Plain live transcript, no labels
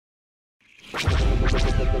This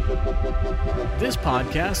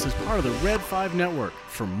podcast is part of the Red 5 Network.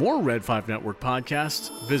 For more Red 5 Network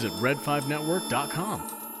podcasts, visit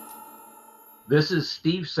red5network.com. This is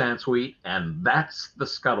Steve Sansweet, and that's the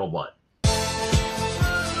Scuttlebutt.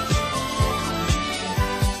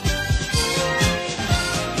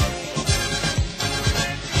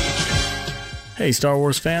 Hey Star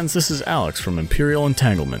Wars fans, this is Alex from Imperial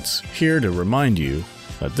Entanglements, here to remind you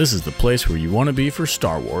that this is the place where you want to be for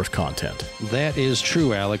Star Wars content. That is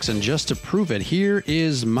true, Alex, and just to prove it, here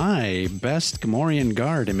is my best Gamorrean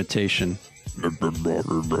Guard imitation.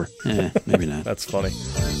 Maybe not. That's funny.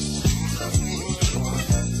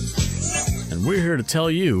 And we're here to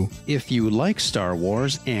tell you, If you like Star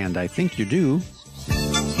Wars, and I think you do,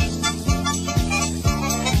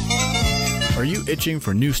 are you itching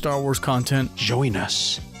for new Star Wars content? join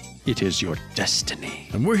us. It is your destiny.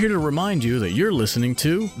 And we're here to remind you that you're listening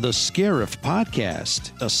to The Scarif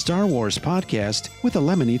Podcast, a Star Wars podcast with a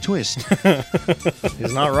lemony twist.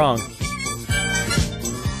 He's not wrong.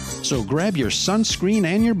 So grab your sunscreen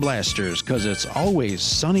and your blasters, because it's always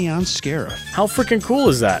sunny on Scarif. How freaking cool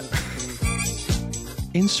is that?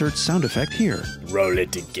 Insert sound effect here. Roll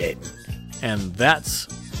it again. And that's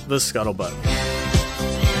the Scuttlebutt.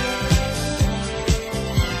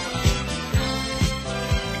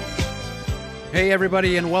 Hey,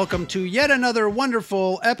 everybody, and welcome to yet another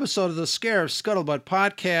wonderful episode of the Scarif Scuttlebutt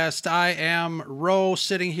podcast. I am Ro,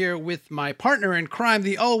 sitting here with my partner in crime,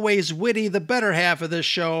 the always witty, the better half of this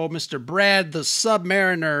show, Mr. Brad, the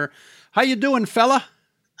Submariner. How you doing, fella?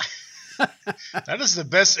 That is the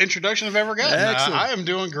best introduction I've ever gotten. Excellent. I am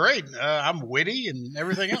doing great. I'm witty and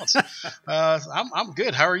everything else. I'm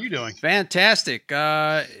good. How are you doing? Fantastic.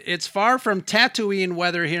 It's far from Tatooine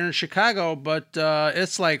weather here in Chicago, but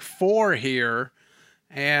it's like 4 here,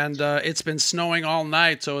 and it's been snowing all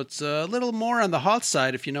night, so it's a little more on the hot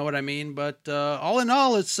side, if you know what I mean. But all in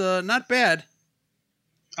all, it's not bad.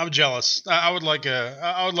 I'm jealous. I would like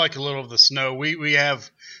a little of the snow. We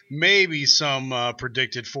have maybe some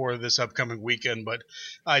predicted for this upcoming weekend, but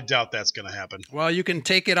I doubt that's going to happen. Well, you can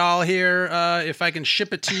take it all here. If I can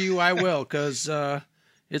ship it to you, I will, because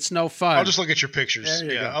it's no fun. I'll just look at your pictures.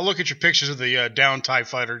 There you go. I'll look at your pictures of the down TIE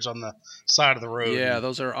fighters on the side of the road. Yeah,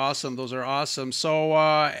 those are awesome. So,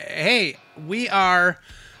 hey, we are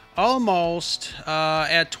almost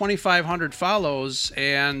at 2,500 follows,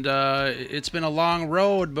 and it's been a long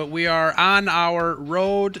road, but we are on our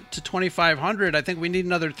road to 2,500. I think we need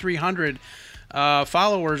another 300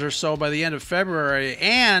 followers or so by the end of February.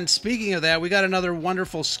 And speaking of that, we got another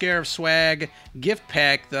wonderful Scarif Swag gift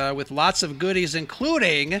pack with lots of goodies,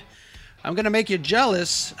 including, I'm going to make you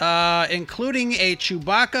jealous, including a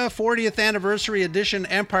Chewbacca 40th Anniversary Edition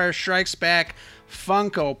Empire Strikes Back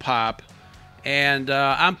Funko Pop. And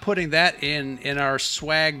I'm putting that in our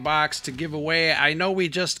swag box to give away. I know we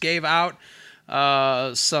just gave out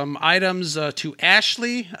some items to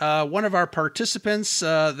Ashley, one of our participants,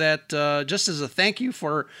 that just as a thank you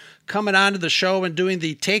for coming on to the show and doing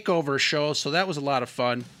the takeover show. So that was a lot of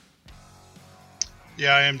fun.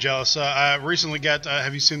 Yeah, I am jealous. I recently got.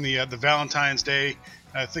 Have you seen the Valentine's Day?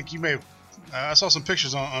 I think you may have. I saw some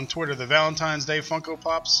pictures on Twitter. The Valentine's Day Funko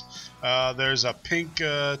Pops. There's a pink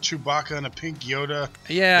Chewbacca and a pink Yoda.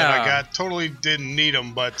 Yeah. That I got. Totally didn't need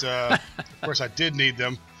them, but of course I did need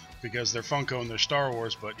them because they're Funko and they're Star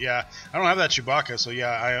Wars. But yeah, I don't have that Chewbacca, so yeah,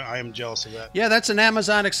 I am jealous of that. Yeah, that's an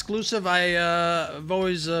Amazon exclusive. I've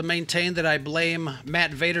always maintained that I blame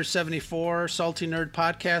Matt Vader 74, Salty Nerd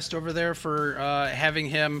Podcast over there, for having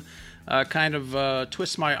him kind of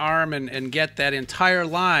twist my arm and get that entire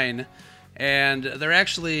line. And they're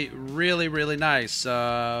actually really, really nice.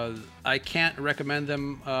 I can't recommend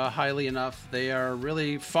them highly enough. They are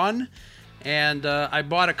really fun. And I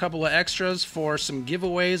bought a couple of extras for some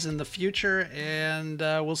giveaways in the future, and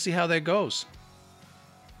we'll see how that goes.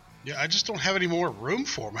 Yeah, I just don't have any more room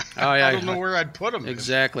for them. Oh, yeah, I don't know where I'd put them.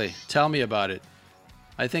 Exactly. Tell me about it.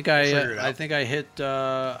 I think figure it out. I think I hit.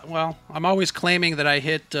 Well, I'm always claiming that I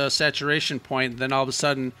hit saturation point. Then all of a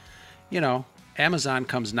sudden, Amazon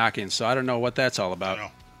comes knocking. So I don't know what that's all about. I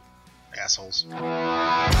know. Assholes.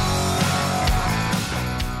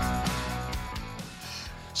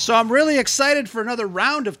 So I'm really excited for another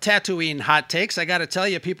round of Tatooine hot takes. I got to tell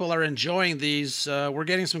you, people are enjoying these. We're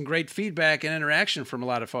getting some great feedback and interaction from a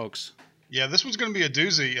lot of folks. Yeah, this one's going to be a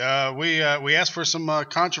doozy. We asked for some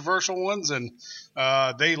controversial ones, and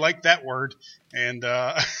they like that word. And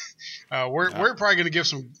we're probably going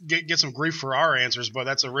to get some grief for our answers, but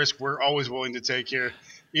that's a risk we're always willing to take here.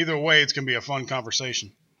 Either way, it's going to be a fun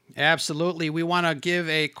conversation. Absolutely. We want to give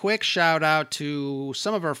a quick shout out to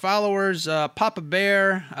some of our followers. Papa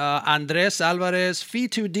Bear, Andres Alvarez,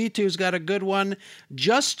 F2D2's got a good one.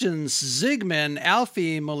 Justin Zigman,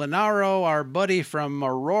 Alfie Molinaro, our buddy from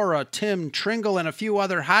Aurora, Tim Tringle, and a few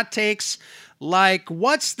other hot takes like,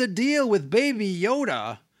 what's the deal with Baby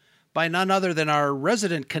Yoda? By none other than our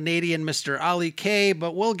resident Canadian, Mr. Ali K.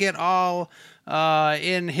 But we'll get all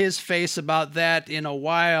in his face about that in a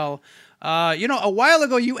while. A while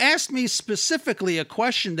ago, you asked me specifically a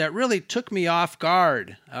question that really took me off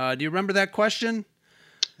guard. Do you remember that question?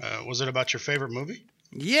 Was it about your favorite movie?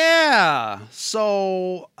 Yeah.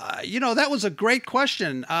 So, that was a great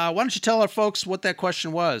question. Why don't you tell our folks what that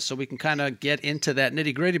question was so we can kind of get into that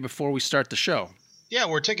nitty gritty before we start the show? Yeah,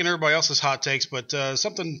 we're taking everybody else's hot takes, but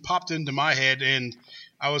something popped into my head, and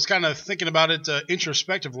I was kind of thinking about it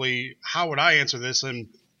introspectively. How would I answer this? And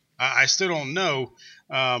I still don't know.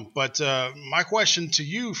 But my question to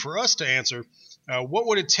you, for us to answer, what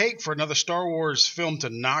would it take for another Star Wars film to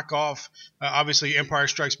knock off? Obviously, Empire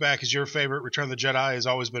Strikes Back is your favorite. Return of the Jedi has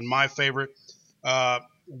always been my favorite.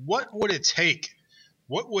 What would it take?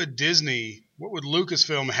 What would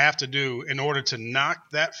Lucasfilm have to do in order to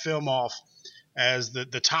knock that film off as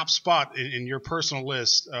the top spot in your personal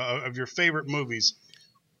list of your favorite movies?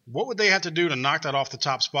 What would they have to do to knock that off the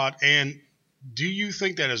top spot? And do you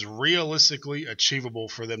think that is realistically achievable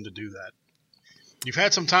for them to do that? You've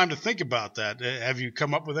had some time to think about that. Have you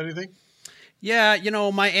come up with anything? Yeah,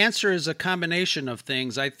 my answer is a combination of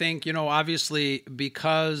things. I think, obviously,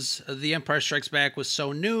 because The Empire Strikes Back was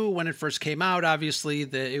so new when it first came out, obviously,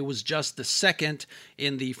 it was just the second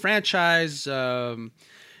in the franchise.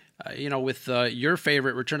 With your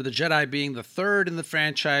favorite, Return of the Jedi, being the third in the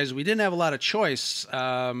franchise, we didn't have a lot of choice.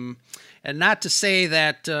 And not to say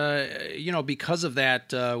that, because of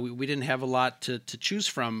that, we didn't have a lot to choose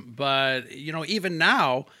from. But, even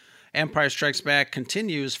now, Empire Strikes Back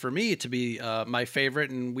continues for me to be my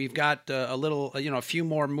favorite. And we've got a few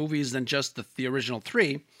more movies than just the original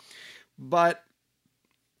three. But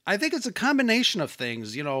I think it's a combination of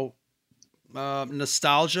things,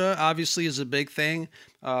 nostalgia obviously is a big thing.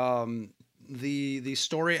 The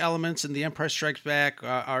story elements in The Empire Strikes Back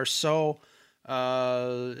are so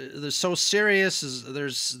they're so serious.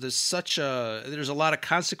 There's a lot of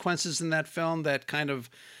consequences in that film that kind of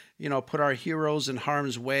put our heroes in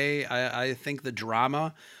harm's way. I think the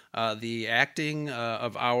drama, the acting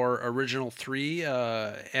of our original three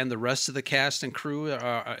and the rest of the cast and crew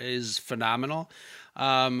is phenomenal.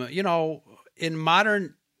 In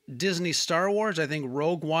modern Disney Star Wars, I think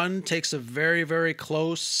Rogue One takes a very, very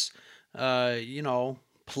close,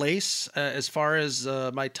 place as far as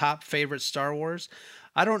my top favorite Star Wars.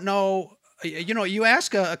 I don't know. You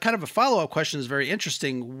ask a kind of a follow-up question is very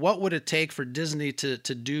interesting. What would it take for Disney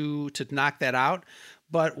to knock that out?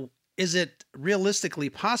 But is it realistically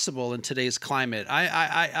possible in today's climate?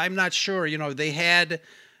 I'm not sure. They had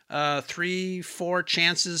 3-4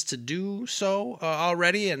 chances to do so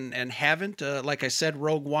already and haven't. Like I said,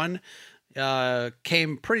 Rogue One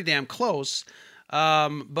came pretty damn close.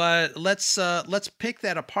 But let's pick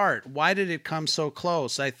that apart. Why did it come so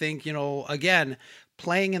close? I think, again,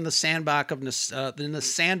 playing in the sandbox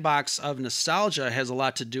of nostalgia has a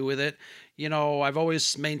lot to do with it. I've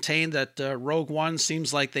always maintained that Rogue One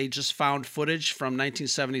seems like they just found footage from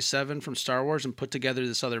 1977 from Star Wars and put together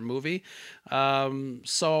this other movie.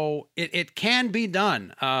 So it can be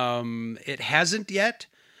done. It hasn't yet.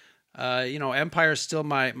 Empire is still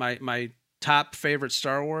my top favorite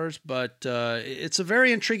Star Wars, but it's a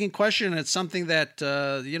very intriguing question, and it's something that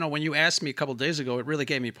when you asked me a couple days ago, it really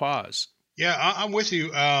gave me pause. Yeah, I'm with you.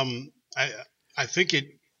 I think it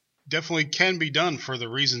definitely can be done for the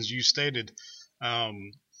reasons you stated.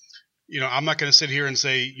 I'm not going to sit here and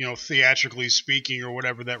say, theatrically speaking or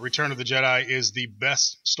whatever, that Return of the Jedi is the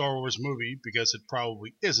best Star Wars movie, because it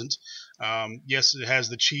probably isn't. Yes, it has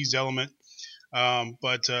the cheese element,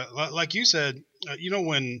 but like you said,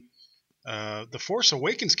 when The Force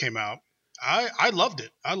Awakens came out, I loved it.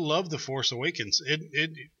 I loved The Force Awakens. It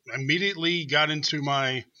immediately got into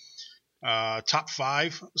my top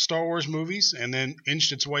 5 Star Wars movies, and then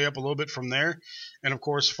inched its way up a little bit from there. And of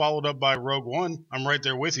course, followed up by Rogue One. I'm right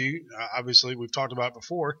there with you. Obviously, we've talked about it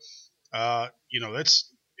before.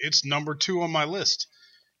 It's number 2 on my list.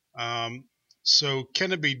 So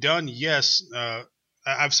can it be done? Yes.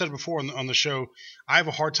 I've said it before on the show. I have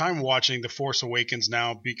a hard time watching The Force Awakens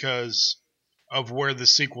now because of where the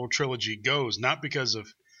sequel trilogy goes, not because of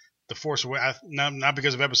The Force Awakens, not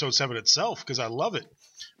because of Episode 7 itself, because I love it,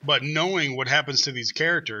 but knowing what happens to these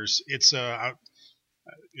characters, it's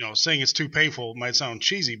saying it's too painful might sound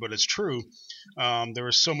cheesy, but it's true. There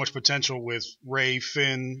was so much potential with Rey,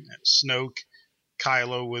 Finn, Snoke,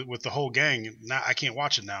 Kylo, with the whole gang. Now I can't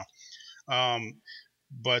watch it now.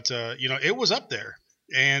 But it was up there,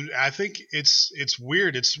 and I think it's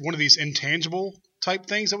weird. It's one of these intangible type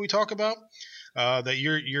things that we talk about that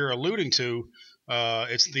you're alluding to.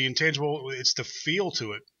 It's the intangible. It's the feel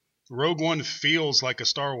to it. Rogue One feels like a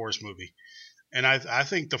Star Wars movie, and I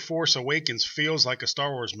think The Force Awakens feels like a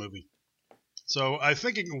Star Wars movie. So I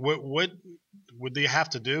think what would they have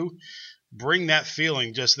to do? Bring that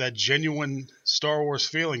feeling, just that genuine Star Wars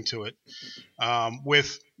feeling to it,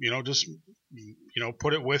 with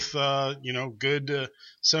put it with good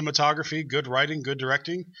cinematography, good writing, good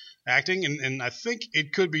directing, acting, and I think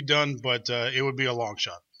it could be done, but it would be a long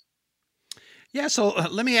shot. Yeah, so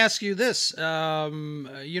let me ask you this.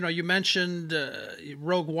 You mentioned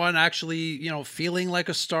Rogue One actually, feeling like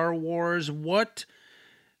a Star Wars.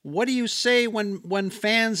 What do you say when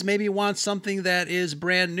fans maybe want something that is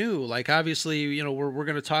brand new? Like, obviously, we're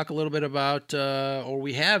going to talk a little bit about, or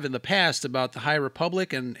we have in the past, about the High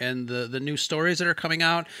Republic and the new stories that are coming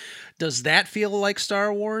out. Does that feel like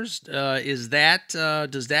Star Wars? Does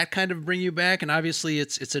that kind of bring you back? And obviously,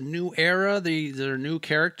 it's a new era. There are new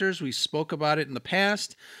characters. We spoke about it in the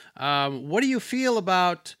past. What do you feel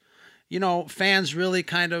about fans really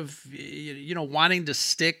kind of, wanting to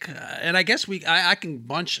stick, and I guess I can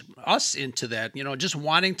bunch us into that, just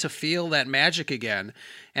wanting to feel that magic again.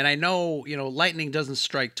 And I know, lightning doesn't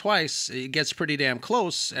strike twice. It gets pretty damn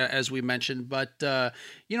close, as we mentioned. But,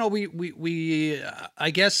 we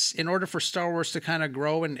I guess in order for Star Wars to kind of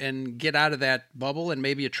grow and get out of that bubble and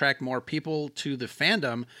maybe attract more people to the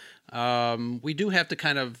fandom, we do have to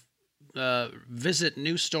kind of visit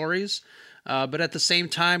new stories. But at the same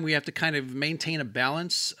time, we have to kind of maintain a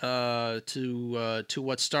balance to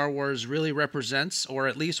what Star Wars really represents, or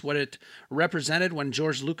at least what it represented when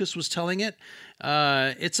George Lucas was telling it.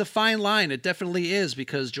 It's a fine line. It definitely is,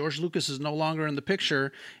 because George Lucas is no longer in the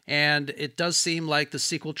picture, and it does seem like the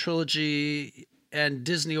sequel trilogy and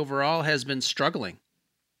Disney overall has been struggling.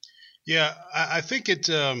 Yeah, I think it.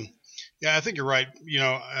 Yeah, I think you're right.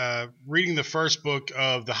 Reading the first book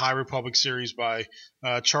of the High Republic series by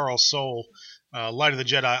Charles Soule, Light of the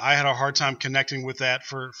Jedi, I had a hard time connecting with that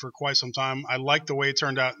for quite some time. I liked the way it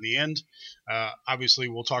turned out in the end. Obviously,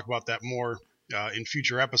 we'll talk about that more in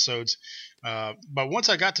future episodes. But once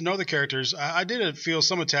I got to know the characters, I did feel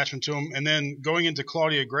some attachment to them. And then going into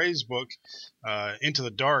Claudia Gray's book, Into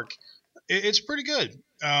the Dark, it's pretty good.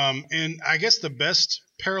 And I guess the best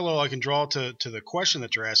parallel I can draw to the question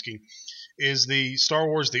that you're asking is the Star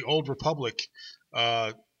Wars The Old Republic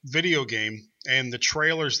video game and the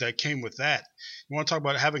trailers that came with that. You want to talk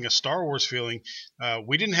about having a Star Wars feeling?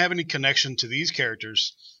 We didn't have any connection to these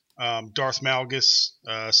characters, Darth Malgus,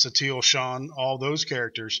 Satele Shan, all those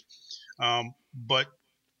characters, but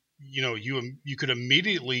you could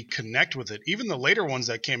immediately connect with it. Even the later ones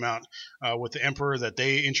that came out with the Emperor that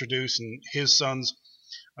they introduced and his sons,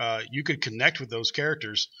 you could connect with those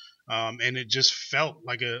characters, and it just felt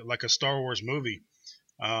like a Star Wars movie.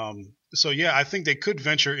 So yeah, I think they could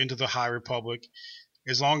venture into the High Republic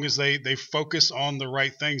as long as they focus on the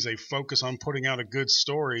right things. They focus on putting out a good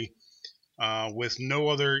story with no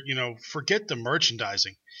other. Forget the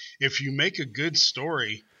merchandising. If you make a good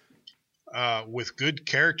story with good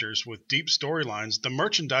characters, with deep storylines, the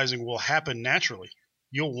merchandising will happen naturally.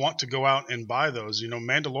 You'll want to go out and buy those.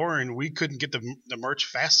 Mandalorian, we couldn't get the merch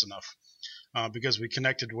fast enough because we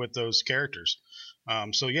connected with those characters.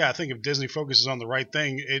 So yeah, I think if Disney focuses on the right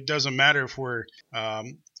thing, it doesn't matter if we're,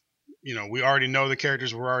 we already know the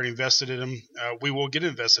characters, we're already invested in them. We will get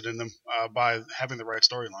invested in them by having the right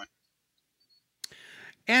storyline.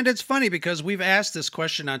 And it's funny because we've asked this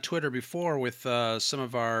question on Twitter before with some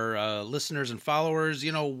of our listeners and followers.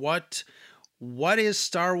 What is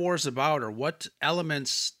Star Wars about, or what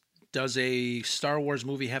elements does a Star Wars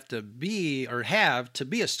movie have to be or have to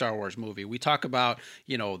be a Star Wars movie? We talk about,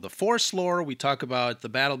 the Force lore. We talk about the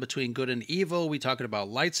battle between good and evil. We talk about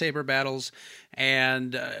lightsaber battles.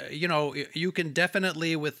 And, you can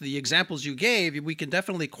definitely, with the examples you gave, we can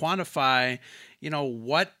definitely quantify,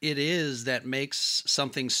 what it is that makes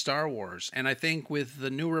something Star Wars. And I think with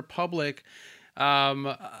the New Republic,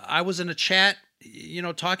 I was in a chat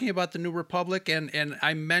talking about the New Republic, and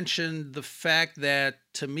I mentioned the fact that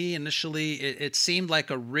to me initially it seemed like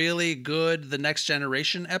a really good The Next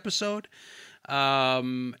Generation episode,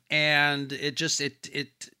 and it just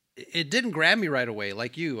it didn't grab me right away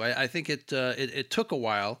like you. I think it took a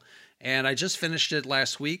while, and I just finished it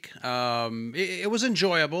last week. It was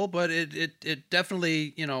enjoyable, but it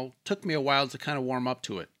definitely took me a while to kind of warm up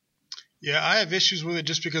to it. Yeah, I have issues with it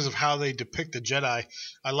just because of how they depict the Jedi.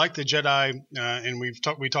 I like the Jedi, and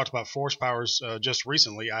we talked about Force powers just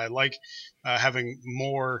recently. I like having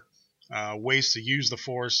more ways to use the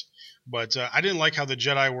Force, but I didn't like how the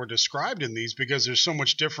Jedi were described in these because they're so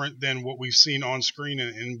much different than what we've seen on screen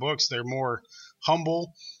in books. They're more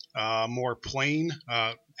humble, more plain,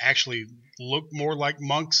 actually look more like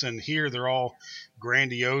monks, and here they're all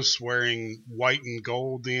grandiose, wearing white and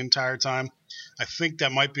gold the entire time. I think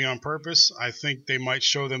that might be on purpose. I think they might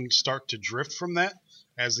show them start to drift from that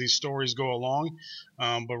as these stories go along.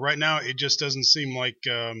 But right now, it just doesn't seem like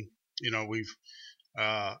we've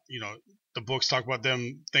the books talk about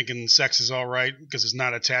them thinking sex is all right because it's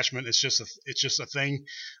not attachment. It's just a thing.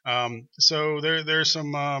 So there's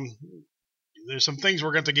some things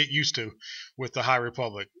we're going to get used to with the High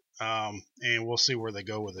Republic, and we'll see where they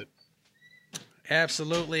go with it.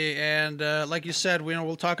 Absolutely, and like you said,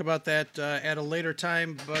 we'll talk about that at a later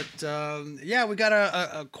time. But yeah, we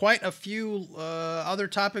got quite a few other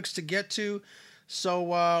topics to get to. So,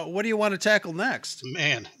 what do you want to tackle next?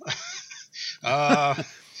 Man, I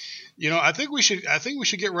think we should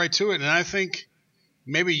get right to it, and I think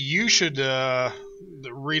maybe you should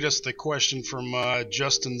read us the question from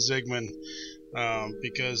Justin Zigman,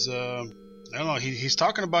 because I don't know, he's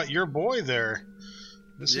talking about your boy there.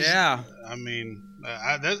 That's a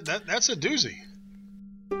doozy.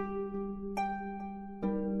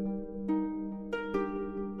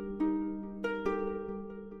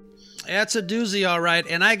 That's a doozy, all right.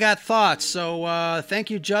 And I got thoughts. So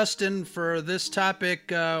thank you, Justin, for this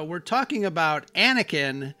topic. We're talking about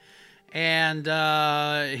Anakin and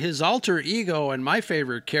his alter ego and my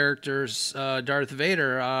favorite characters, Darth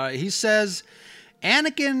Vader. He says,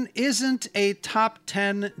 Anakin isn't a top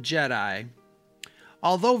 10 Jedi.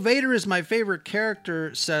 Although Vader is my favorite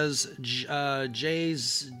character, says Jay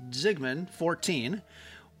Zigman, 14,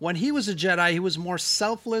 when he was a Jedi, he was more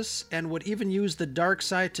selfless and would even use the dark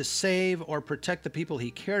side to save or protect the people he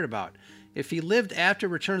cared about. If he lived after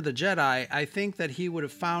Return of the Jedi, I think that he would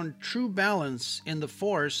have found true balance in the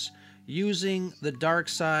Force using the dark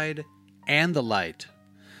side and the light.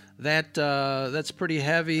 That's pretty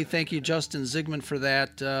heavy. Thank you, Justin Zigman, for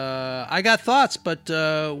that. I got thoughts, but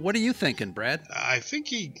what are you thinking, Brad? I think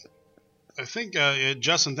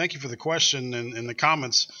Justin, thank you for the question and the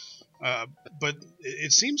comments. But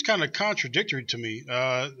it seems kind of contradictory to me.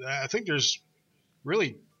 I think there's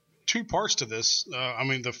really two parts to this.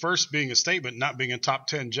 The first being a statement, not being a top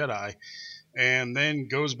 10 Jedi, and then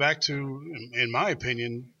goes back to, in my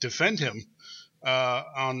opinion, defend him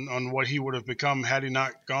on what he would have become had he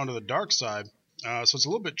not gone to the dark side. So it's a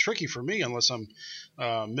little bit tricky for me unless I'm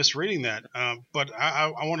misreading that. But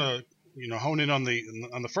I want to hone in on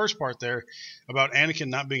the first part there about Anakin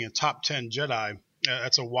not being a top 10 Jedi.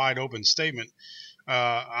 That's a wide open statement.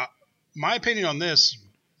 My opinion on this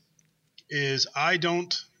is I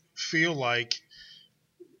don't feel like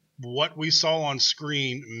what we saw on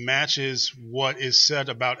screen matches what is said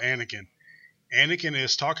about Anakin. Anakin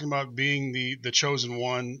is talking about being the chosen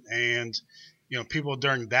one, and people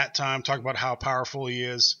during that time talk about how powerful he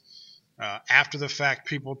is. After the fact,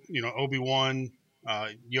 people, Obi-Wan,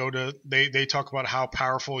 Yoda, they talk about how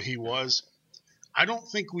powerful he was. I don't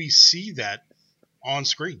think we see that on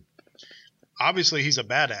screen. Obviously, he's a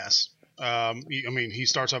badass. He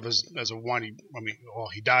starts off as a whiny.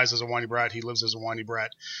 He dies as a whiny brat. He lives as a whiny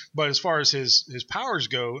brat. But as far as his powers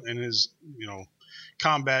go and his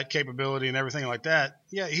combat capability and everything like that,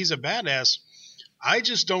 yeah, he's a badass. I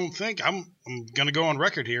just don't think I'm going to go on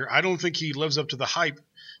record here. I don't think he lives up to the hype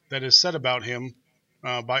that is said about him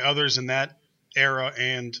by others in that era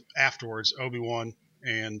and afterwards, Obi-Wan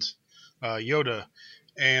and Yoda.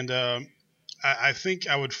 And I think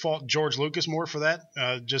I would fault George Lucas more for that,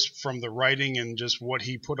 just from the writing and just what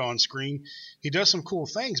he put on screen. He does some cool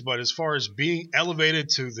things, but as far as being elevated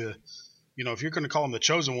to the, if you're going to call him the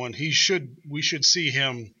chosen one, we should see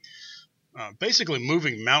him basically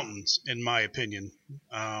moving mountains, in my opinion.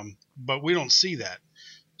 But we don't see that.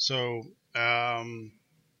 So I'm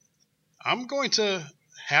going to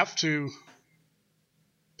have to,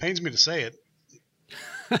 pains me to say it,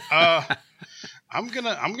 I'm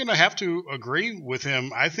gonna have to agree with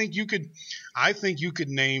him. I think you could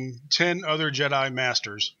name 10 other Jedi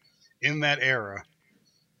Masters in that era,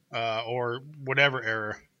 or whatever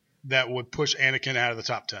era, that would push Anakin out of the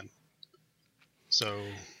top 10. So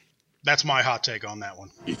that's my hot take on that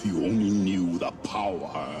one. If you only knew the power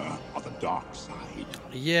of the dark side.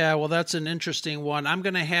 Yeah, well, that's an interesting one. I'm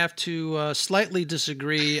going to have to slightly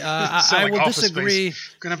disagree. I will disagree. I'm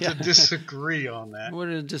going to have to disagree on that. We're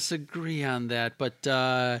going to disagree on that. But,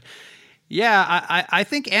 I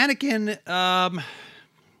think Anakin,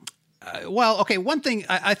 Well, okay. One thing,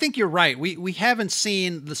 I think you're right. We haven't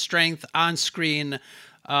seen the strength on screen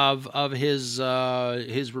of his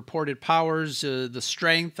reported powers, the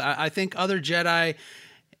strength. I think other Jedi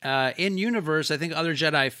in universe, I think other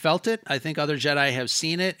Jedi felt it. I think other Jedi have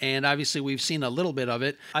seen it, and obviously we've seen a little bit of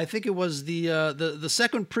it. I think it was the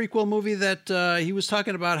second prequel movie that he was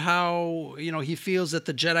talking about how he feels that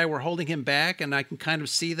the Jedi were holding him back, and I can kind of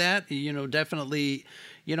see that. Definitely.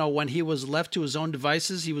 When he was left to his own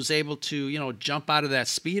devices, he was able to, jump out of that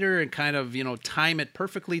speeder and kind of, time it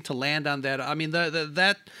perfectly to land on that. I mean,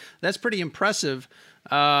 that's pretty impressive.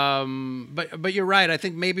 But you're right. I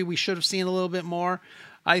think maybe we should have seen a little bit more.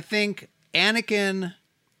 I think Anakin,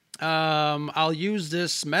 I'll use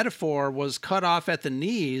this metaphor, was cut off at the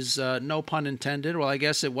knees, no pun intended. Well, I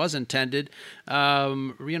guess it was intended.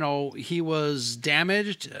 He was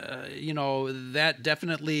damaged. That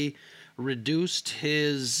definitely reduced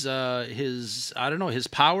his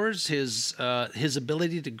powers, his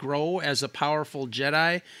ability to grow as a powerful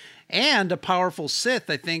Jedi and a powerful Sith.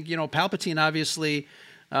 I think, Palpatine obviously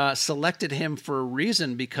selected him for a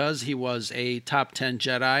reason, because he was a top 10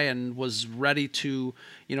 Jedi and was ready to,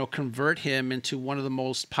 convert him into one of the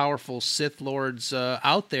most powerful Sith Lords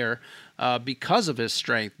out there because of his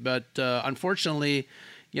strength. But unfortunately,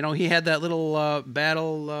 he had that little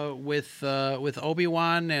battle with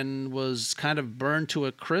Obi-Wan and was kind of burned to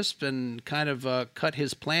a crisp and kind of cut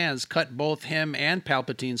both him and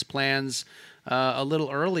Palpatine's plans a little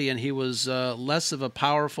early, and he was less of a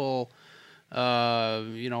powerful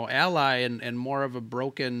ally and more of a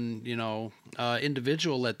broken,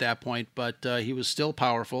 individual at that point, but he was still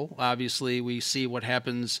powerful. Obviously, we see what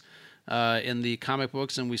happens in the comic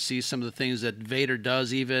books, and we see some of the things that Vader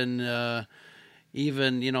does, even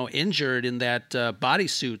injured in that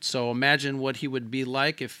bodysuit. So imagine what he would be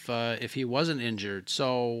like if he wasn't injured.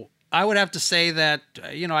 So I would have to say that,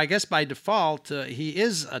 I guess by default, he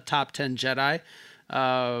is a top 10 Jedi.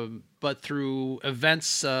 But through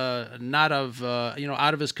events not of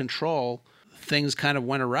out of his control, things kind of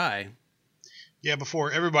went awry. Yeah,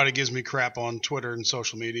 before everybody gives me crap on Twitter and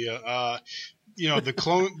social media,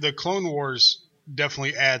 the Clone Wars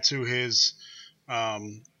definitely add to his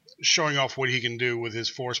showing off what he can do with his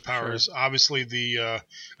Force powers. Sure. Obviously,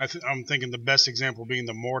 I'm thinking the best example being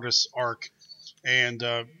the Mortis arc, and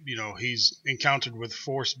he's encountered with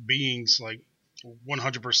Force beings like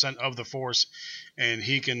 100% of the Force, and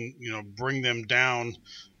he can bring them down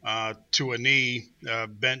to a knee,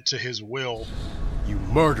 bent to his will. You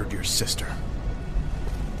murdered your sister.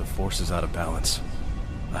 The Force is out of balance.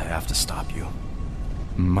 I have to stop you.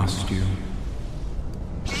 Must you?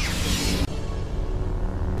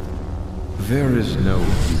 There is no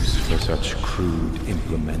use for such crude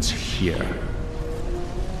implements here.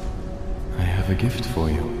 I have a gift for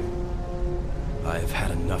you. I've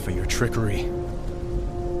had enough of your trickery.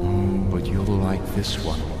 Oh, but you'll like this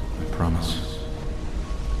one, I promise.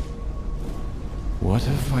 What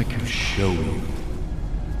if I could show you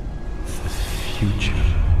the future?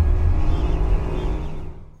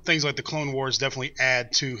 Things like the Clone Wars definitely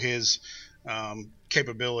add to his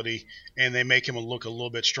capability, and they make him look a little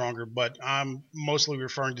bit stronger. But I'm mostly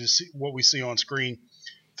referring to what we see on screen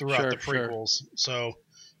throughout the prequels. Sure. So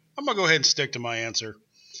I'm gonna go ahead and stick to my answer.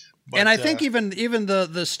 But, and I think even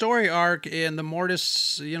the story arc in the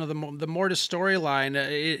Mortis, the Mortis storyline,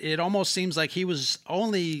 it almost seems like he was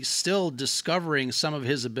only still discovering some of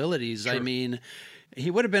his abilities. Sure. I mean, he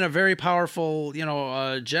would have been a very powerful,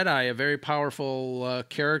 Jedi, a very powerful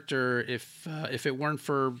character if it weren't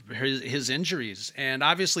for his injuries. And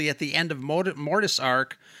obviously, at the end of Mortis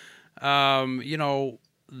arc,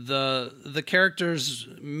 the characters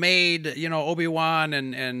made Obi-Wan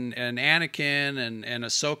and Anakin and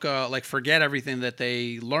Ahsoka forget everything that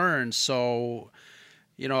they learned. So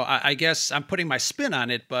I guess I'm putting my spin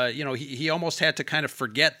on it, but he almost had to kind of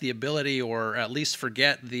forget the ability, or at least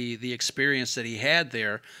forget the experience that he had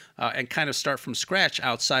there, and kind of start from scratch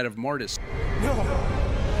outside of Mortis. No!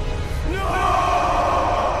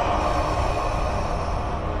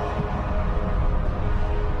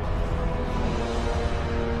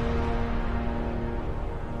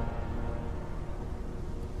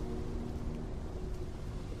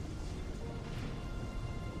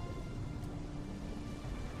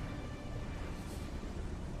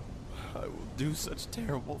 Do such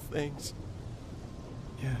terrible things.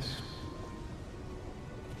 Yes.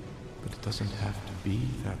 But it doesn't have to be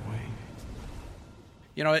that way.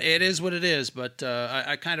 It is what it is, but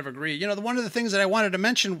I kind of agree. One of the things that I wanted to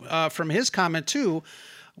mention from his comment, too,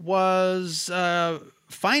 was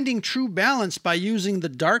finding true balance by using the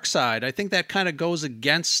dark side. I think that kind of goes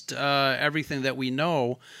against everything that we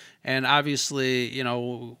know. And obviously, you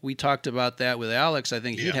know, we talked about that with Alex. I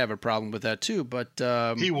think he'd have a problem with that too. But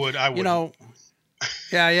he would. I would. You know,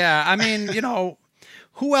 yeah. I mean, you know,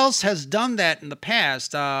 who else has done that in the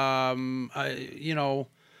past? You know,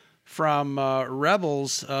 from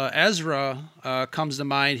Rebels, Ezra comes to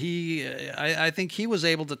mind. I think he was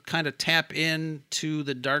able to kind of tap into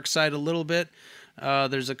the dark side a little bit.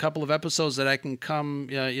 There's a couple of episodes that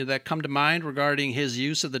that come to mind regarding his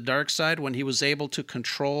use of the dark side when he was able to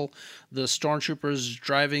control the stormtroopers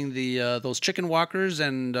driving those chicken walkers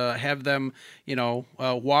and have them, you know,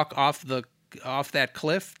 walk off that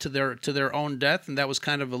cliff to their own death, and that was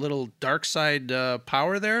kind of a little dark side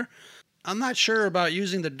power there. I'm not sure about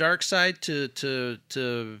using the dark side to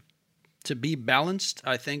be balanced.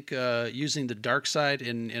 I think using the dark side,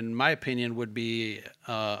 in my opinion, would be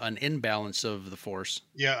an imbalance of the Force.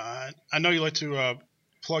 Yeah, I know you like to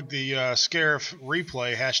plug the Scarif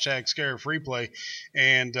replay, #Scarif replay,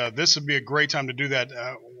 and this would be a great time to do that.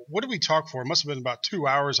 What did we talk for? It must have been about 2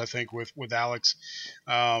 hours, I think, with Alex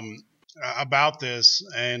about this,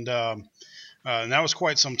 and that was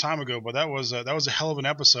quite some time ago. But that was a hell of an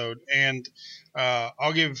episode, and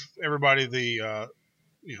I'll give everybody the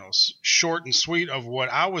short and sweet of what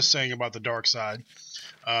I was saying about the dark side,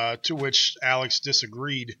 to which Alex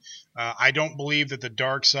disagreed. I don't believe that the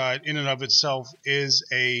dark side in and of itself is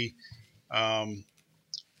a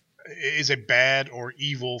bad or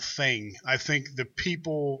evil thing. I think the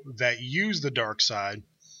people that use the dark side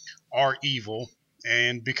are evil,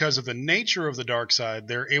 and because of the nature of the dark side,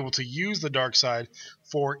 they're able to use the dark side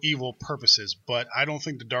for evil purposes. But I don't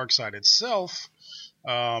think the dark side itself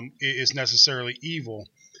is necessarily evil.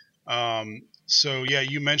 So yeah,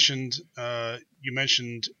 you mentioned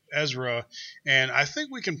Ezra, and I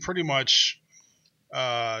think we can pretty much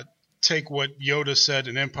take what Yoda said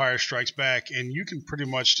in Empire Strikes Back, and you can pretty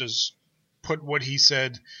much just put what he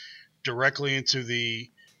said directly into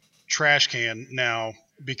the trash can now,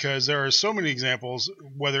 because there are so many examples,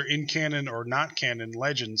 whether in canon or not canon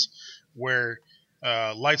legends, where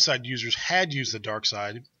light side users had used the dark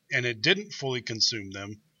side and it didn't fully consume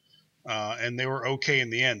them, and they were okay in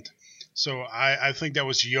the end. So I think that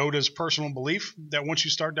was Yoda's personal belief that once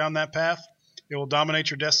you start down that path, it will dominate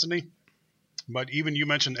your destiny. But even you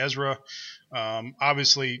mentioned Ezra,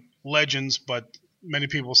 obviously legends, but many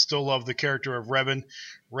people still love the character of Revan.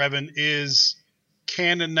 Revan is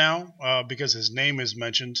canon now because his name is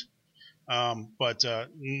mentioned, but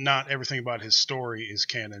not everything about his story is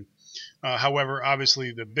canon. However,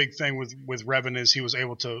 obviously the big thing with Revan is he was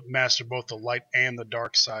able to master both the light and the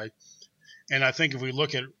dark side. And I think if we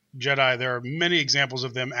look at Jedi, there are many examples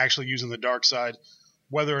of them actually using the dark side,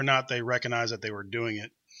 whether or not they recognize that they were doing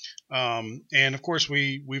it. And of course,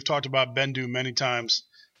 we've talked about Bendu many times,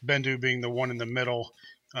 Bendu being the one in the middle,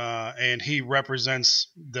 and he represents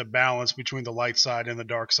the balance between the light side and the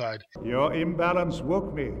dark side. Your imbalance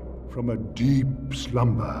woke me from a deep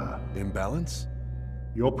slumber. Imbalance?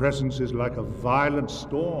 Your presence is like a violent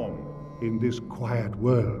storm in this quiet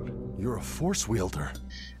world. You're a Force wielder.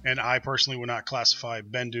 And I personally would not classify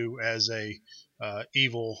Bendu as a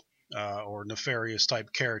evil or nefarious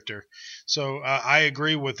type character. So I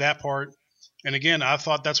agree with that part. And again, I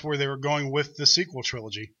thought that's where they were going with the sequel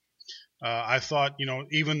trilogy. I thought,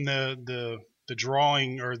 even the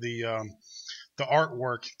drawing or the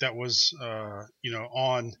artwork that was,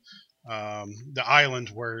 on the island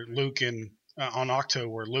where Luke and on Ahch-To,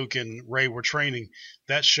 where Luke and Rey were training,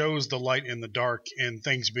 that shows the light and the dark and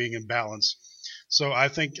things being in balance. So I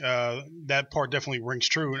think that part definitely rings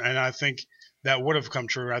true, and I think that would have come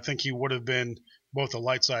true. I think he would have been both a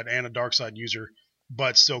light side and a dark side user,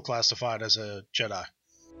 but still classified as a Jedi.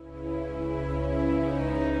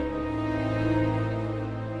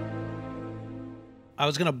 I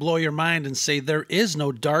was going to blow your mind and say there is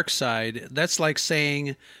no dark side. That's like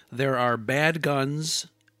saying there are bad guns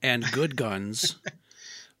and good guns,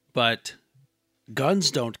 but guns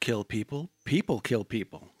don't kill people. People kill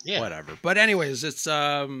people. Yeah. Whatever. But anyways, it's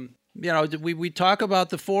we talk about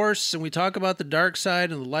the Force and we talk about the dark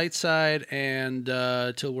side and the light side, and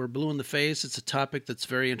till we're blue in the face. It's a topic that's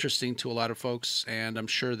very interesting to a lot of folks, and I'm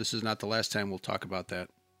sure this is not the last time we'll talk about that.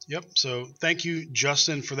 Yep. So thank you,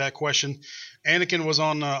 Justin, for that question. Anakin was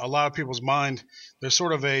on a lot of people's mind. There's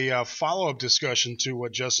sort of a follow-up discussion to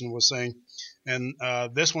what Justin was saying. And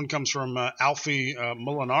this one comes from Alfie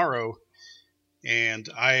Molinaro. And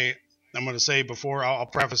I'm going to say before, I'll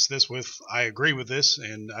preface this with, I agree with this,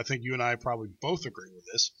 and I think you and I probably both agree with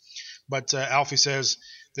this. But Alfie says,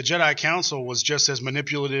 the Jedi Council was just as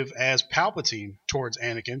manipulative as Palpatine towards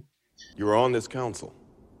Anakin. You are on this council,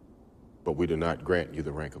 but we do not grant you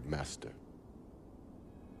the rank of master.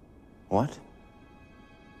 What?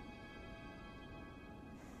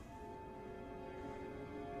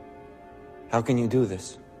 How can you do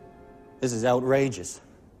this? This is outrageous.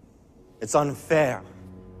 It's unfair.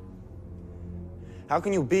 How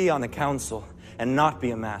can you be on the council and not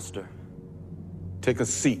be a master? Take a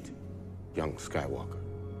seat, young Skywalker.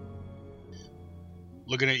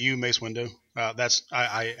 Looking at you, Mace Windu.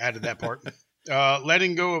 I added that part.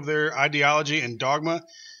 Letting go of their ideology and dogma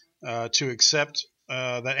to accept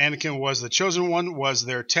that Anakin was the chosen one was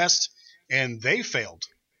their test, and they failed.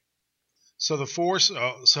 So the Force.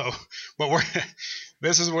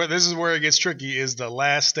 This is where it gets tricky. Is the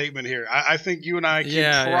last statement here? I think you and I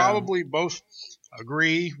can probably both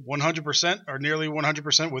agree 100% or nearly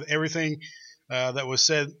 100% with everything that was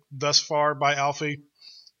said thus far by Alfie.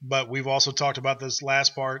 But we've also talked about this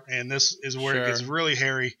last part, and this is where it gets really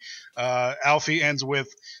hairy. Alfie ends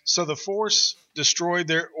with, so the Force destroyed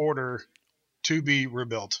their order to be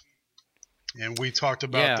rebuilt. And we talked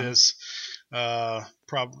about this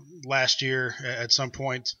last year at some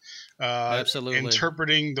point. Absolutely.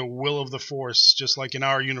 Interpreting the will of the Force, just like in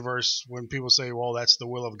our universe, when people say, well, that's the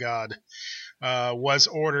will of God. Was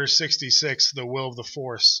Order 66 the will of the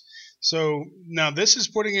Force? So now this is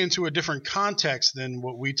putting it into a different context than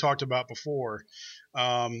what we talked about before.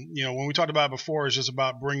 When we talked about it before, it's just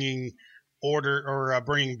about bringing order or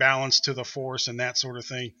bringing balance to the Force and that sort of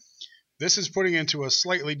thing. This is putting it into a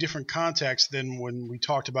slightly different context than when we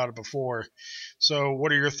talked about it before. So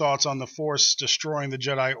what are your thoughts on the Force destroying the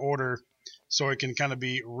Jedi Order so it can kind of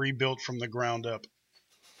be rebuilt from the ground up?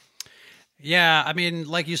 Yeah, I mean,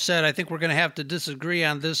 like you said, I think we're going to have to disagree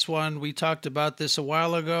on this one. We talked about this a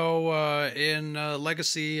while ago in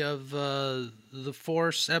Legacy of the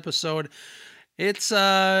Force episode.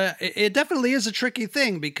 It definitely is a tricky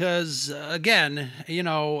thing because, again,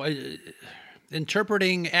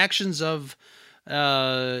 interpreting actions of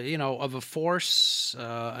a force,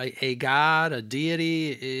 a god, a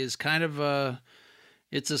deity is kind of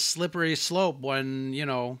it's a slippery slope when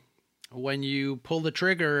you pull the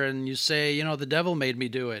trigger and you say, the devil made me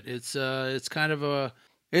do it. It's kind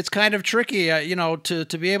of tricky,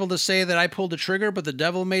 to be able to say that I pulled the trigger, but the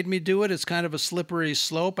devil made me do it. It's kind of a slippery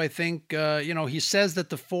slope. I think, he says that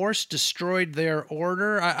the Force destroyed their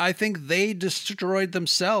order. I think they destroyed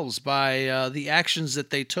themselves by the actions that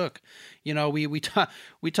they took. We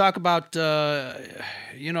talk about,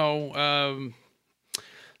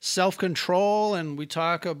 self-control, and we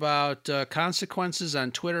talk about consequences on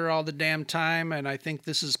Twitter all the damn time, and I think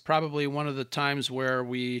this is probably one of the times where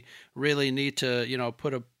we really need to,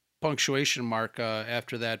 put a punctuation mark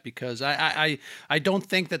after that, because I don't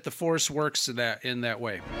think that the Force works in that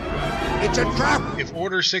way. It's a trap! If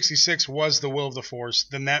Order 66 was the will of the Force,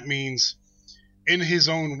 then that means, in his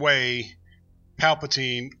own way,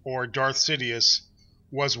 Palpatine or Darth Sidious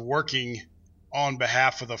was working on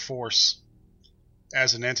behalf of the Force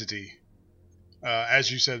as an entity. As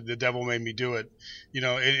you said, the devil made me do it.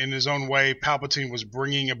 In his own way, Palpatine was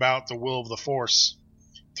bringing about the will of the Force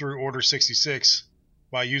through Order 66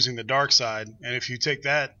 by using the dark side. And if you take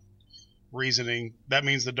that reasoning, that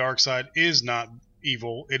means the dark side is not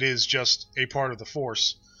evil. It is just a part of the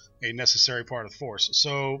Force, a necessary part of the Force.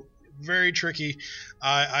 So, very tricky.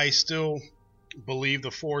 I still believe the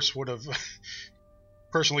Force would have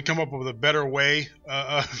personally come up with a better way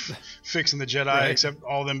of fixing the Jedi, right, except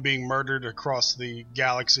all of them being murdered across the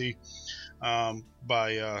galaxy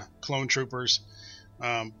by clone troopers.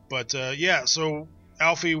 So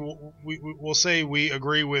Alfie, we'll say we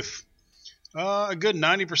agree with a good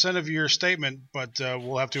 90% of your statement, but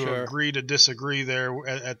we'll have to agree to disagree there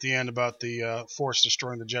at the end about the Force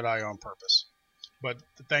destroying the Jedi on purpose. But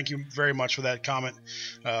thank you very much for that comment.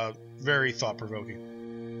 Very thought-provoking.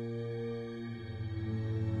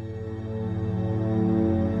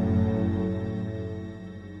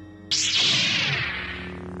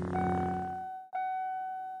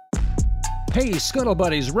 Hey, Scuttle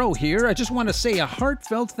Buddies, Ro here. I just want to say a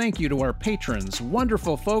heartfelt thank you to our patrons,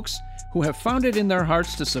 wonderful folks who have found it in their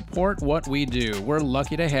hearts to support what we do. We're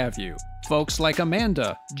lucky to have you. Folks like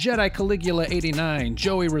Amanda, Jedi Caligula 89,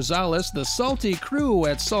 Joey Rosales, the Salty Crew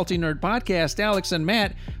at Salty Nerd Podcast, Alex and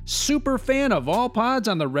Matt, super fan of all pods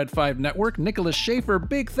on the Red 5 Network, Nicholas Schaefer,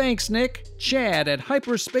 big thanks Nick, Chad at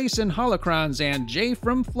Hyperspace and Holocrons, and Jay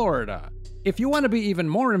from Florida. If you want to be even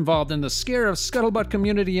more involved in the Scarif Scuttlebutt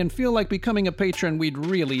community and feel like becoming a patron, we'd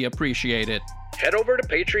really appreciate it. Head over to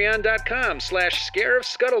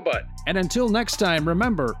patreon.com/ScarifScuttlebutt. And until next time,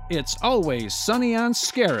 remember, it's always sunny on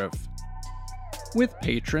Scarif. With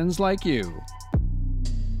patrons like you.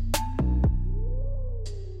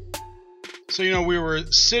 So, we were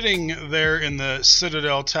sitting there in the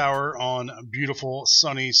Citadel Tower on beautiful,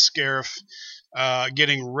 sunny Scarif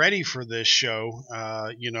getting ready for this show.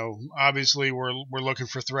 Obviously we're looking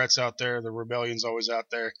for threats out there. The rebellion's always out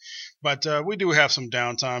there, but we do have some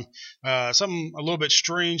downtime. Something a little bit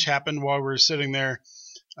strange happened while we were sitting there.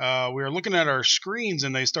 We were looking at our screens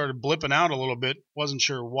and they started blipping out a little bit. Wasn't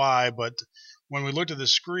sure why, but when we looked at the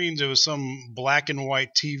screens, it was some black and white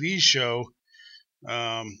TV show.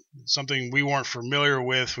 Something we weren't familiar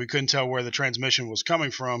with. We couldn't tell where the transmission was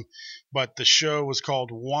coming from, but the show was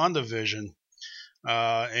called WandaVision.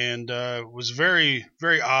 And was very,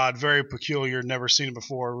 very odd, very peculiar. Never seen it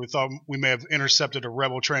before. We thought we may have intercepted a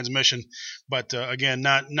rebel transmission, but again,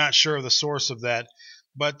 not sure of the source of that.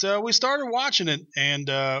 But we started watching it, and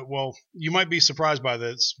well, you might be surprised by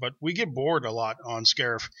this, but we get bored a lot on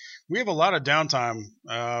Scarif. We have a lot of downtime,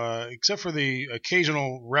 except for the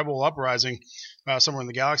occasional rebel uprising somewhere in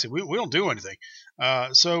the galaxy. We don't do anything.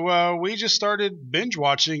 So we just started binge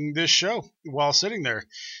watching this show while sitting there.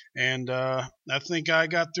 And I think I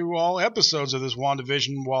got through all episodes of this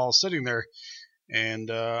WandaVision while sitting there.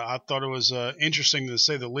 And I thought it was interesting to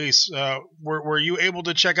say the least. Were you able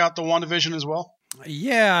to check out the WandaVision as well?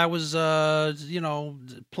 Yeah, I was,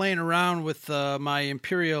 playing around with my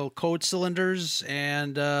Imperial code cylinders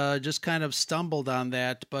and just kind of stumbled on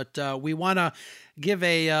that. But we want to give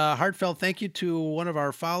a heartfelt thank you to one of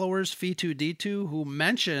our followers, Fee2D2, who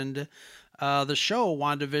mentioned the show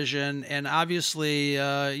WandaVision. And obviously,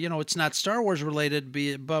 it's not Star Wars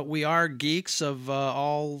related, but we are geeks of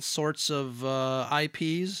all sorts of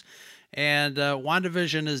IPs. And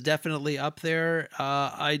WandaVision is definitely up there.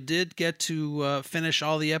 I did get to finish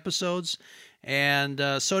all the episodes,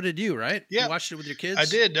 and so did you, right? Yeah. You watched it with your kids? I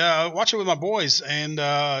did. Watch it with my boys, and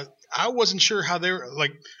I wasn't sure how they were.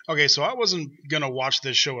 Like, okay, so I wasn't going to watch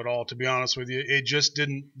this show at all, to be honest with you. It just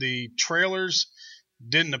didn't – the trailers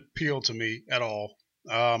didn't appeal to me at all.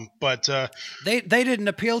 But they didn't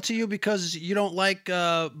appeal to you because you don't like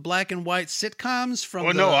black and white sitcoms from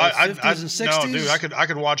the 50s and 60s? No, dude, I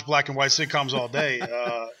could watch black and white sitcoms all day.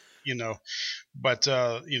 But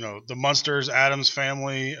the Munsters, Addams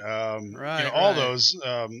Family, all those,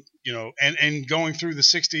 and going through the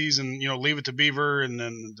 60s and Leave It to Beaver and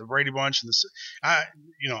then the Brady Bunch and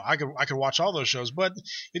I could watch all those shows, but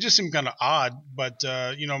it just seemed kind of odd. But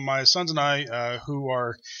my sons and I, who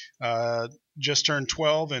are just turned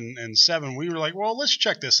 12 and 7, we were like, well, let's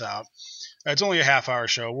check this out. It's only a half-hour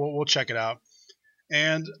show. We'll check it out.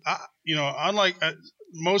 And unlike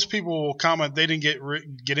most people will comment they didn't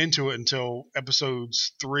get into it until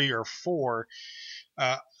episodes 3 or 4.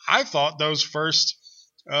 I thought those first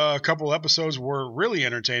couple episodes were really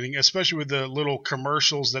entertaining, especially with the little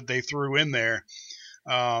commercials that they threw in there.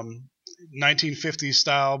 1950s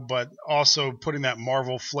style, but also putting that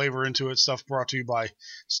Marvel flavor into it, stuff brought to you by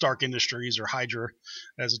Stark Industries or Hydra,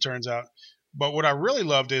 as it turns out. But what I really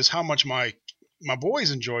loved is how much my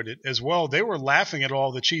boys enjoyed it as well. They were laughing at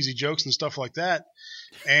all the cheesy jokes and stuff like that.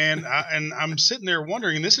 And I'm sitting there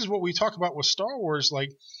wondering, and this is what we talk about with Star Wars,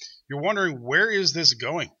 like, you're wondering, where is this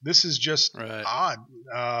going? This is just odd.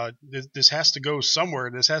 This has to go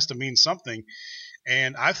somewhere. This has to mean something.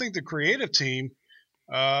 And I think the creative team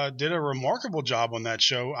did a remarkable job on that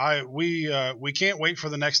show. We can't wait for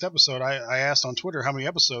the next episode. I asked on Twitter how many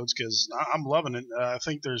episodes, because I'm loving it. I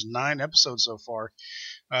think there's 9 episodes so far.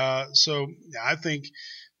 So I think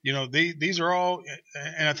these are all,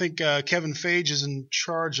 and I think Kevin Feige is in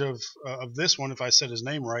charge of this one, if I said his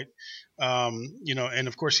name right. And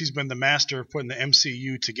of course he's been the master of putting the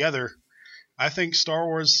MCU together. I think Star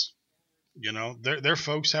Wars, their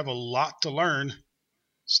folks have a lot to learn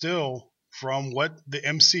still from what the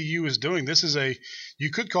MCU is doing. This is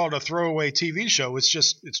you could call it a throwaway TV show. It's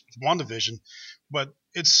WandaVision, but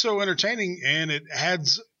it's so entertaining and it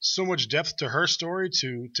adds so much depth to her story,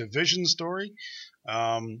 to Vision's story.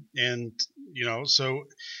 So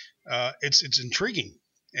it's intriguing,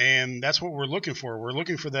 and that's what we're looking for. We're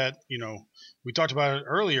looking for that, we talked about it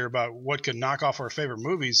earlier about what could knock off our favorite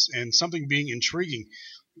movies and something being intriguing.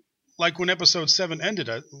 Like when episode 7 ended,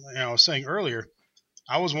 I was saying earlier,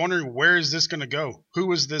 I was wondering, where is this going to go?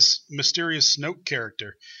 Who is this mysterious Snoke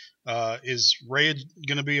character? Is Rey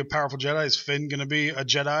going to be a powerful Jedi? Is Finn going to be a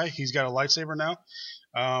Jedi? He's got a lightsaber now.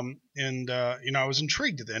 I was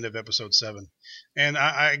intrigued at the end of episode 7. And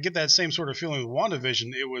I get that same sort of feeling with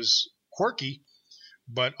WandaVision. It was quirky,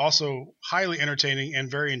 but also highly entertaining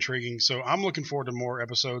and very intriguing. So I'm looking forward to more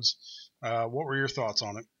episodes. What were your thoughts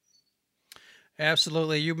on it?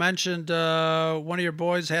 Absolutely. You mentioned one of your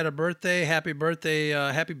boys had a birthday. Happy birthday.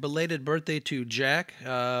 Happy belated birthday to Jack.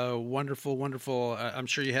 Wonderful, wonderful. I'm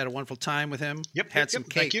sure you had a wonderful time with him. Yep. Had some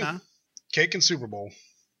cake, huh? Cake and Super Bowl.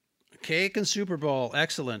 Cake and Super Bowl.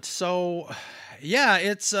 Excellent. So, yeah,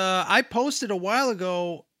 it's I posted a while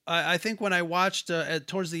ago. I think when I watched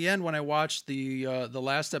towards the end when I watched the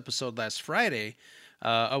last episode last Friday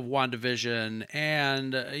of WandaVision,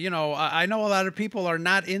 and I know a lot of people are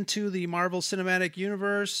not into the Marvel Cinematic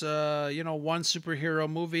Universe. One superhero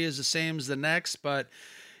movie is the same as the next, but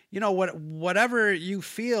whatever you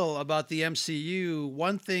feel about the MCU,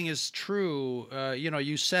 one thing is true.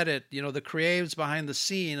 You said it. The creatives behind the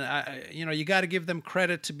scene. You got to give them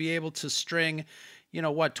credit to be able to string,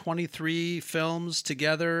 23 films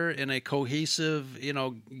together in a cohesive,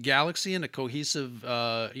 galaxy and a cohesive,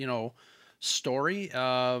 story.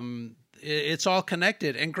 It's all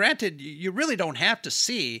connected. And granted, you really don't have to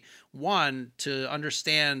see one to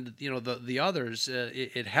understand, the others.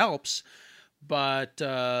 It helps. But,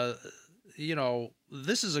 this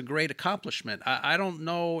is a great accomplishment. I don't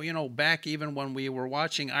know, back even when we were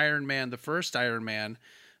watching Iron Man, the first Iron Man,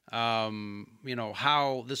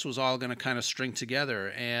 how this was all going to kind of string together.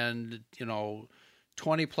 And,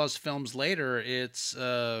 20 plus films later, it's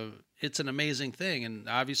an amazing thing. And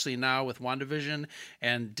obviously now with WandaVision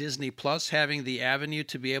and Disney Plus having the avenue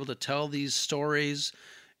to be able to tell these stories,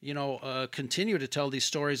 continue to tell these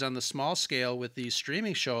stories on the small scale with these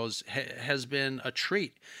streaming shows has been a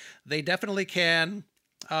treat. They definitely can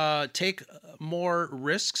take more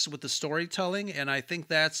risks with the storytelling, and I think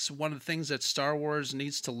that's one of the things that Star Wars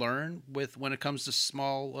needs to learn when it comes to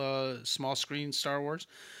small screen Star Wars.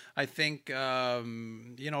 I think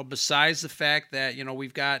besides the fact that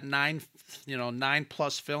we've got 9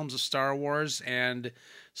 plus films of Star Wars, and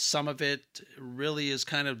some of it really is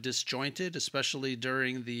kind of disjointed, especially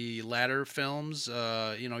during the latter films.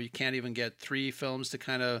 You can't even get 3 films to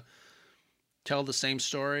kind of tell the same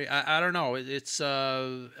story. I don't know. It's,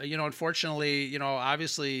 unfortunately,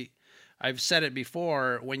 obviously I've said it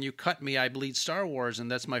before, when you cut me, I bleed Star Wars,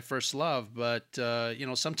 and that's my first love. But,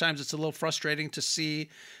 sometimes it's a little frustrating to see,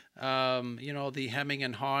 the hemming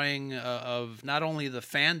and hawing of not only the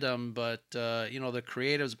fandom, but, the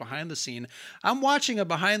creatives behind the scene. I'm watching a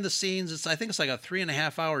behind the scenes. I think it's like a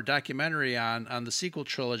 3.5-hour documentary on the sequel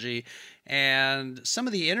trilogy. And some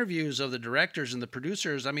of the interviews of the directors and the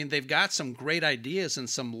producers, I mean, they've got some great ideas and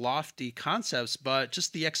some lofty concepts, but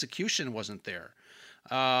just the execution wasn't there.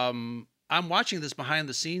 I'm watching this behind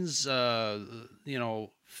the scenes,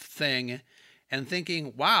 thing and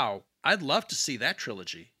thinking, wow, I'd love to see that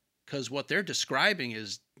trilogy, because what they're describing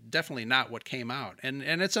is definitely not what came out. And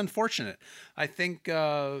it's unfortunate. I think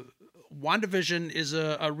WandaVision is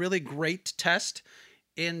a really great test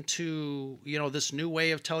into, this new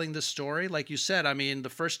way of telling this story. Like you said, I mean, the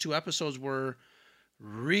first 2 episodes were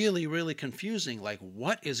really, really confusing. Like,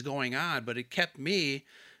 what is going on? But it kept me,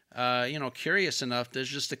 curious enough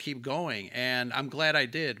just to keep going. And I'm glad I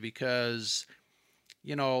did, because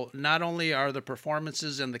not only are the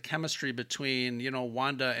performances and the chemistry between,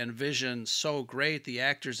 Wanda and Vision so great, the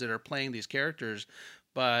actors that are playing these characters,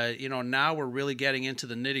 but, now we're really getting into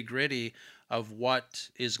the nitty gritty of what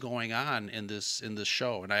is going on in this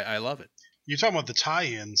show. And I love it. You're talking about the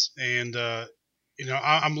tie-ins, and,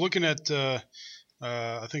 I'm looking at,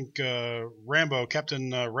 I think, Rambo,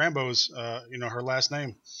 Captain Rambo's, her last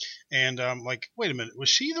name. And I'm like, wait a minute, was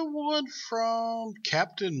she the one from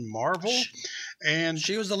Captain Marvel? And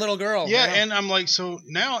she was the little girl. Yeah, and I'm like, so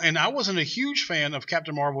now, and I wasn't a huge fan of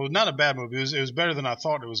Captain Marvel. Not a bad movie. It was better than I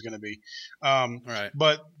thought it was going to be. Right.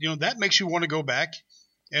 But, that makes you want to go back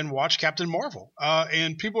and watch Captain Marvel.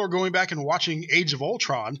 And people are going back and watching Age of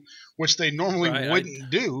Ultron, which they normally wouldn't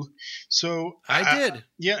do. So I did.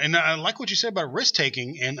 Yeah, and I like what you said about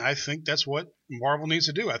risk-taking, and I think that's what Marvel needs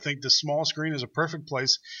to do. I think the small screen is a perfect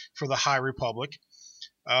place for the High Republic.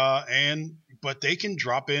 But they can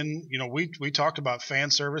drop in, we talked about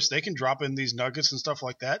fan service. They can drop in these nuggets and stuff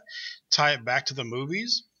like that, tie it back to the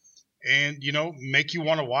movies, and, make you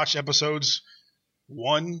want to watch episodes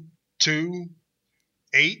 1, 2,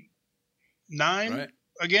 8, 9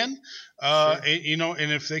 again. Sure.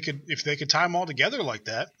 And if they could tie them all together like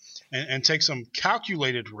that and take some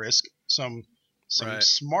calculated risk, some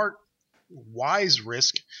smart, wise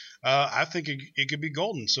risk, I think it could be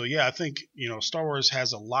golden. So yeah, I think, Star Wars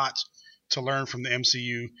has a lot to learn from the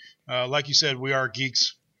MCU. Like you said, we are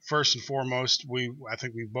geeks first and foremost. I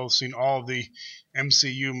think we've both seen all of the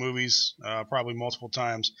MCU movies, probably multiple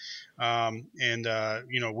times.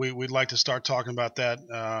 We'd like to start talking about that,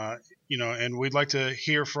 and we'd like to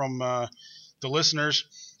hear from the listeners.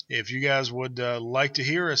 If you guys would like to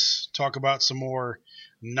hear us talk about some more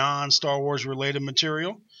non-Star Wars related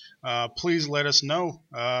material, please let us know.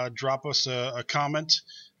 Drop us a comment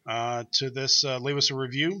to this, leave us a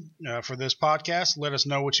review for this podcast. Let us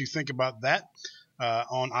know what you think about that.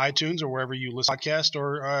 on iTunes or wherever you listen to podcast,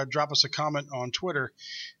 or drop us a comment on Twitter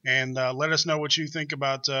and let us know what you think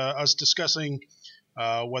about us discussing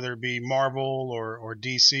whether it be Marvel or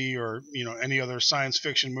DC or any other science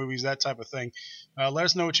fiction movies, that type of thing. Let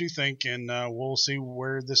us know what you think, and we'll see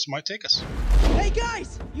where this might take us. Hey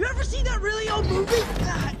guys, you ever seen that really old movie,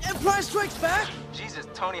 Empire Strikes Back? Jesus,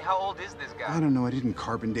 Tony, how old is this guy? I don't know. I didn't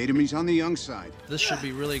carbon date him. He's on the young side. This should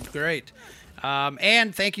be really great.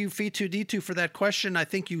 And thank you, Fee2D2, for that question. I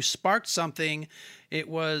think you sparked something. It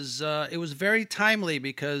was very timely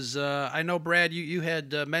because I know, Brad, you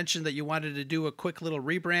had mentioned that you wanted to do a quick little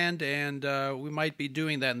rebrand, and we might be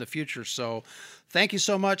doing that in the future. So thank you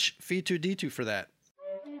so much, Fee2D2, for that.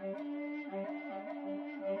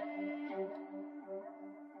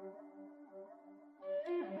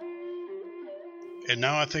 And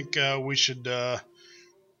now I think we should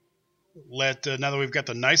let, now that we've got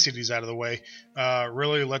the niceties out of the way,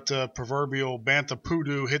 really let the proverbial Bantha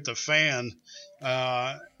Poodoo hit the fan.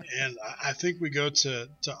 And I think we go to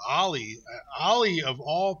Ollie. Ollie, of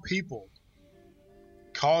all people,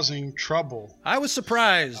 causing trouble. I was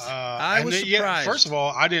surprised. Surprised. Yeah, first of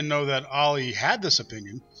all, I didn't know that Ollie had this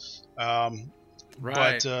opinion. Right.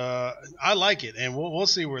 But I like it, and we'll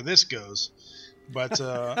see where this goes. But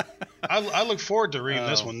I look forward to reading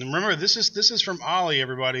this one. And remember, this is from Ollie,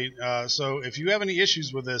 everybody. So if you have any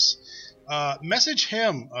issues with this, message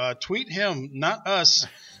him, tweet him, not us.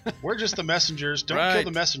 We're just the messengers. Don't kill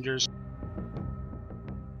the messengers.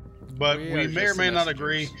 But we may or may not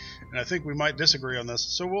agree, and I think we might disagree on this.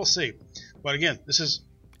 So we'll see. But again, this is.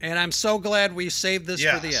 And I'm so glad we saved this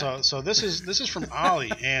for the end. So this is from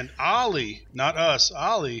Ollie, and Ollie, not us.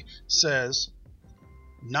 Ollie says,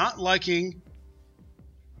 not liking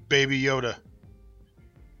Baby Yoda.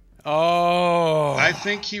 Oh, I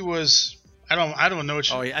think he was. I don't know what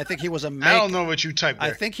you. Oh, I think he was a. I don't know what you typed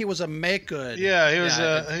there. I think he was a make good. Yeah, he was.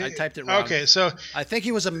 I typed it wrong. Okay, so I think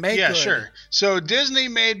he was a make good. Yeah, sure. So Disney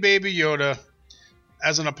made Baby Yoda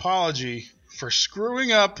as an apology for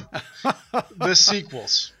screwing up the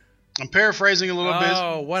sequels. I'm paraphrasing a little bit.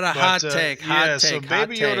 Oh, what a hot take! So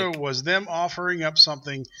Baby Yoda was them offering up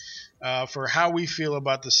something for how we feel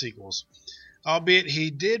about the sequels. Albeit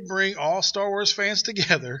he did bring all Star Wars fans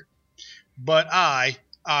together, but I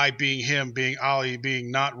being him, being Ollie,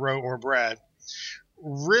 being not Ro or Brad,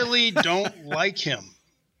 really don't like him.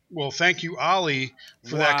 Well, thank you, Ollie,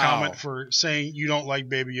 for that comment, for saying you don't like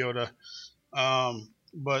Baby Yoda.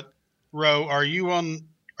 But Ro, are you on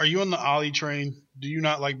the Ollie train? Do you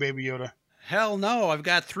not like Baby Yoda? Hell no. I've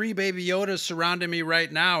got 3 Baby Yodas surrounding me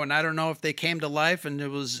right now, and I don't know if they came to life and it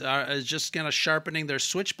was just kind of sharpening their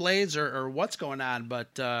switchblades or what's going on,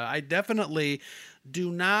 but I definitely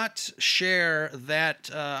do not share that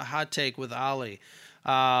hot take with Ollie.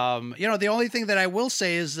 The only thing that I will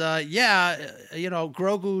say is,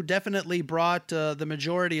 Grogu definitely brought the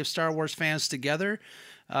majority of Star Wars fans together.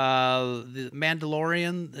 The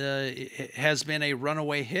Mandalorian has been a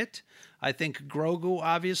runaway hit. I think Grogu,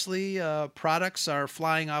 obviously, products are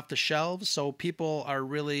flying off the shelves, so people are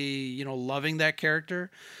really, loving that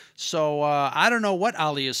character. So I don't know what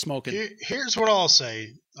Ollie is smoking. Here's what I'll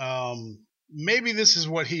say. Maybe this is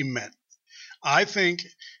what he meant. I think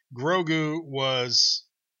Grogu was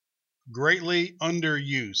greatly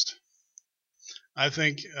underused. I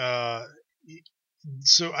think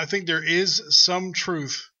so. I think there is some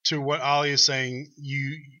truth to what Ollie is saying.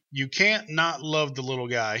 You can't not love the little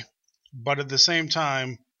guy. But at the same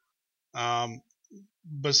time,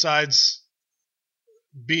 besides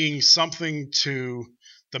being something to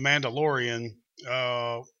the Mandalorian,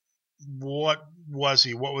 what was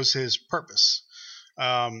he? What was his purpose?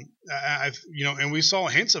 And we saw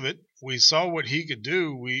hints of it. We saw what he could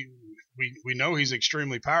do. We know he's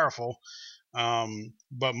extremely powerful,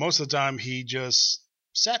 but most of the time he just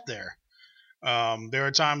sat there. There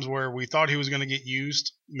are times where we thought he was going to get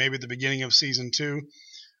used, maybe at the beginning of season 2.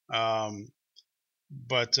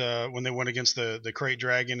 But when they went against the Krayt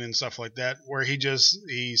Dragon and stuff like that, where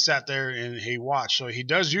he sat there and he watched. So he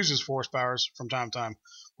does use his force powers from time to time.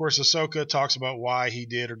 Of course, Ahsoka talks about why he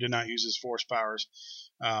did or did not use his force powers.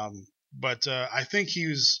 But I think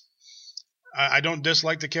I don't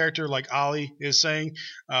dislike the character like Ollie is saying,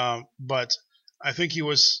 but I think he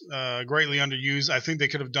was greatly underused. I think they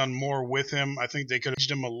could have done more with him. I think they could have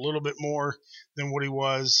used him a little bit more than what he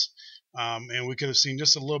was. And we could have seen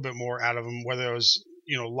just a little bit more out of him, whether it was,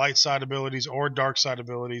 light side abilities or dark side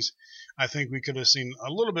abilities. I think we could have seen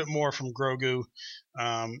a little bit more from Grogu,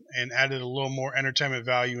 and added a little more entertainment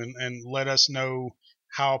value and let us know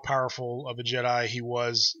how powerful of a Jedi he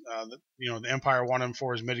was. The Empire wanted him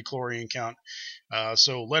for his midichlorian count.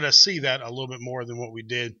 So let us see that a little bit more than what we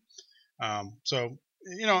did. So,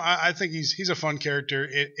 you know, I think he's a fun character.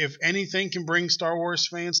 If anything can bring Star Wars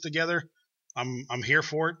fans together, I'm here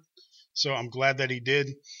for it. So I'm glad that he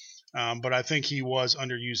did. But I think he was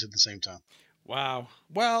underused at the same time. Wow.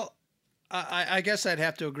 Well, I guess I'd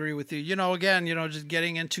have to agree with you. You know, again, you know, just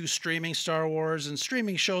getting into streaming Star Wars and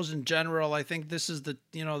streaming shows in general, I think this is the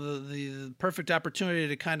perfect opportunity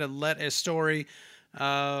to kind of let a story,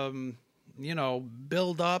 you know,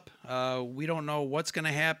 build up. We don't know what's going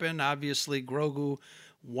to happen. Obviously, Grogu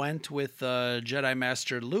went with Jedi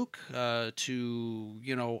Master Luke to,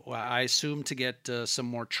 you know, I assume to get some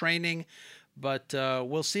more training, but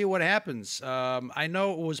we'll see what happens. I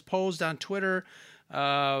know it was posed on Twitter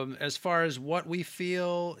as far as what we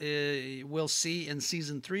feel we'll see in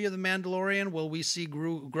season 3 of The Mandalorian. Will we see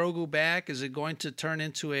Grogu back? Is it going to turn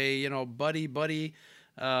into a, you know, buddy,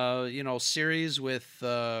 you know, series with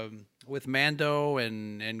Mando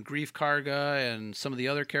and Greef Karga and some of the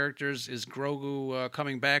other characters? Is Grogu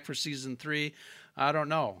coming back for season 3? I don't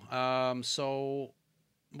know. So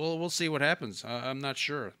we'll see what happens. I'm not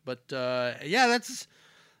sure, but yeah,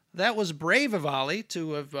 that was brave of Ollie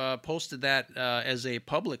to have posted that as a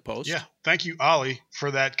public post. Yeah, thank you, Ollie,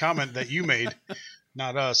 for that comment that you made,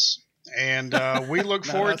 not us. And we look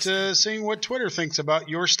forward to seeing what Twitter thinks about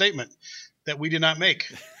your statement that we did not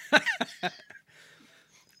make.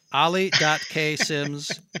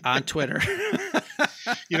 Ollie.ksims on Twitter.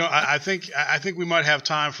 You know, I think we might have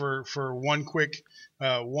time for one quick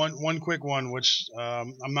one, which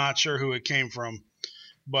I'm not sure who it came from,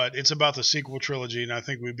 but it's about the sequel trilogy, and I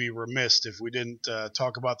think we'd be remiss if we didn't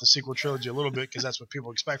talk about the sequel trilogy a little bit, because that's what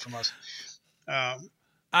people expect from us.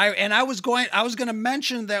 I was going to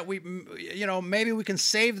mention that you know, maybe we can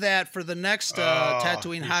save that for the next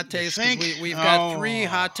Tatooine hot takes. We've got 3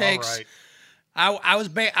 hot takes. Right.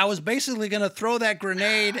 I was basically going to throw that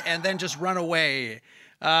grenade and then just run away.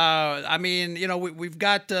 I mean, you know, we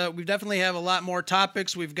definitely have a lot more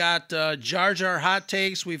topics. We've got Jar Jar hot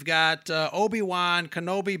takes. We've got Obi-Wan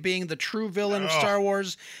Kenobi being the true villain of Star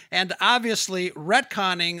Wars, and obviously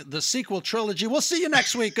retconning the sequel trilogy. We'll see you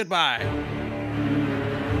next week. Goodbye.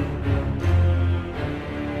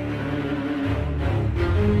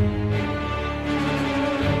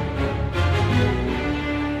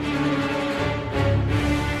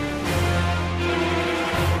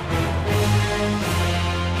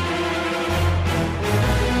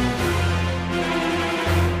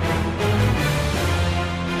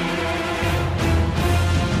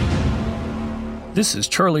 This is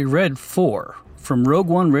Charlie Red 4 from Rogue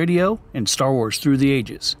One Radio and Star Wars Through the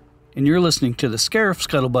Ages, and you're listening to the Scarif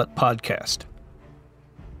Scuttlebutt podcast.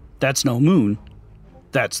 That's no moon,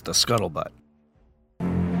 that's the Scuttlebutt.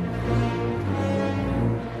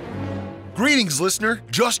 Greetings, listener.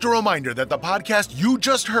 Just a reminder that the podcast you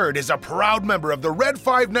just heard is a proud member of the Red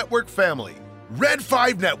 5 Network family.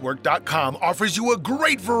 Red5Network.com offers you a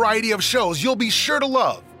great variety of shows you'll be sure to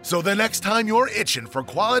love. So the next time you're itching for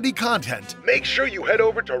quality content, make sure you head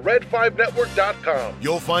over to Red5Network.com.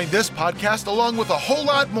 You'll find this podcast along with a whole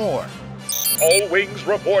lot more. All wings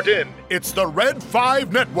report in. It's the Red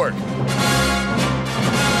 5 Network.